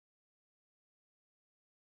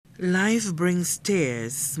Life brings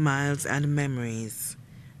tears, smiles, and memories.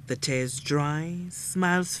 The tears dry,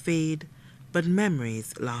 smiles fade, but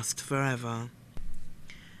memories last forever.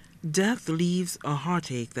 Death leaves a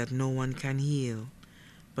heartache that no one can heal,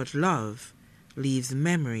 but love leaves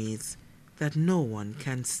memories that no one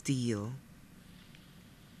can steal.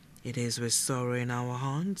 It is with sorrow in our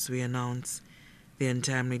hearts we announce the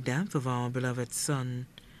untimely death of our beloved son,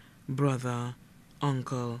 brother,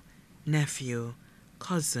 uncle, nephew,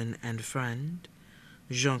 cousin, and friend,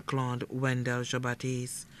 Jean-Claude Wendel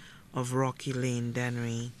Baptiste of Rocky Lane,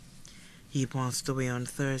 Dennery. He passed away on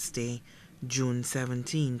Thursday, June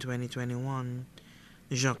 17, 2021.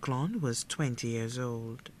 Jean-Claude was 20 years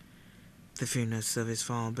old. The funeral service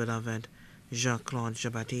for our beloved Jean-Claude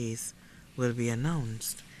Baptiste will be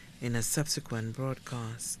announced in a subsequent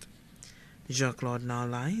broadcast. Jean-Claude now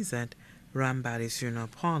lies at Ramballi's Funeral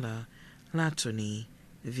Parlor, Latony,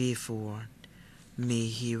 V4. May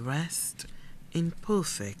he rest in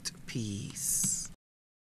perfect peace.